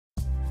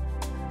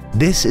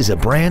This is a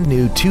brand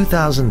new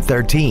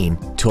 2013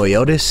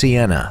 Toyota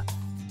Sienna.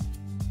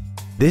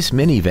 This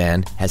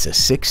minivan has a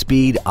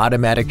 6-speed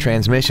automatic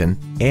transmission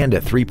and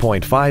a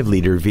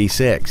 3.5-liter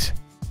V6.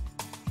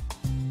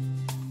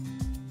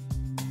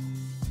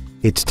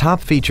 Its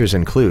top features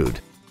include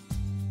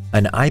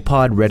an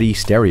iPod-ready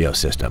stereo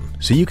system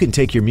so you can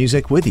take your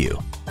music with you,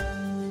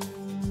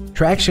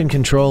 traction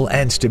control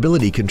and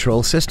stability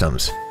control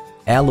systems,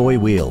 alloy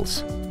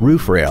wheels,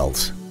 roof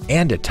rails,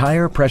 and a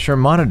tire pressure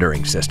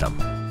monitoring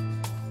system.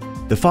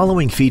 The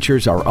following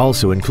features are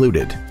also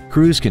included: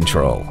 cruise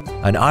control,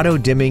 an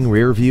auto-dimming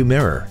rear-view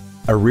mirror,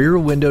 a rear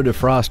window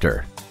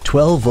defroster,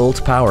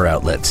 12-volt power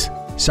outlets,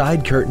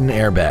 side curtain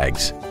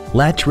airbags,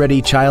 latch-ready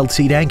child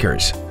seat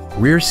anchors,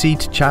 rear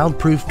seat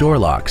child-proof door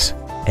locks,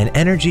 an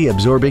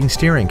energy-absorbing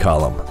steering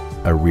column,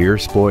 a rear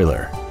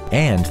spoiler,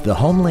 and the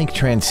HomeLink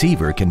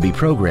transceiver can be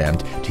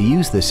programmed to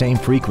use the same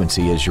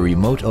frequency as your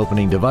remote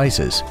opening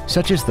devices,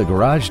 such as the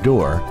garage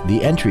door,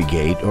 the entry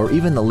gate, or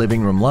even the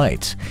living room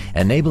lights,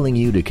 enabling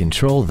you to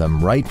control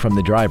them right from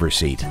the driver's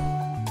seat.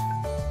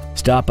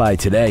 Stop by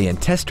today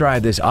and test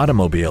drive this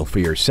automobile for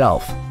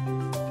yourself.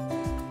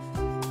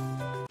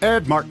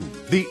 Ed Martin,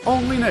 the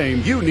only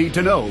name you need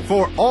to know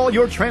for all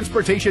your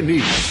transportation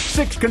needs.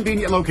 6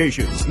 convenient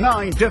locations,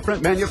 9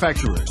 different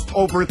manufacturers,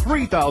 over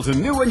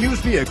 3,000 new and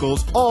used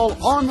vehicles, all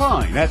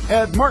online at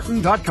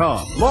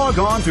edmartin.com. Log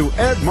on to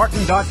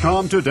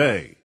edmartin.com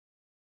today.